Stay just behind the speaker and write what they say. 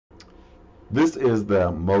This is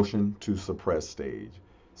the motion to suppress stage.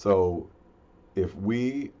 So if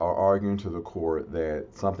we are arguing to the court that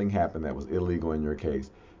something happened that was illegal in your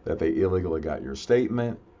case, that they illegally got your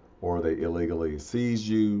statement, or they illegally seized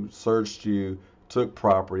you, searched you, took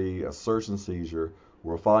property, a search and seizure,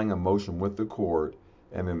 we're filing a motion with the court,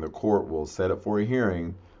 and then the court will set up for a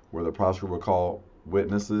hearing where the prosecutor will call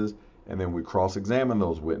witnesses, and then we cross-examine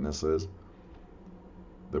those witnesses.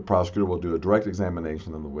 The prosecutor will do a direct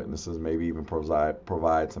examination of the witnesses, maybe even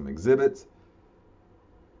provide some exhibits.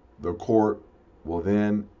 The court will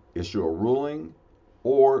then issue a ruling,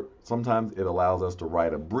 or sometimes it allows us to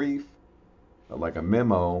write a brief, like a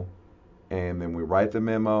memo, and then we write the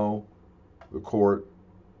memo. The court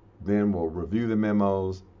then will review the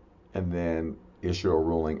memos and then issue a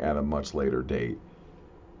ruling at a much later date.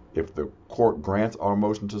 If the court grants our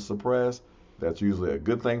motion to suppress, that's usually a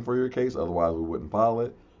good thing for your case, otherwise we wouldn't file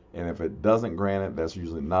it. And if it doesn't grant it, that's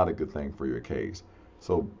usually not a good thing for your case.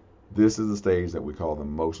 So this is the stage that we call the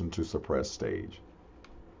motion to suppress stage.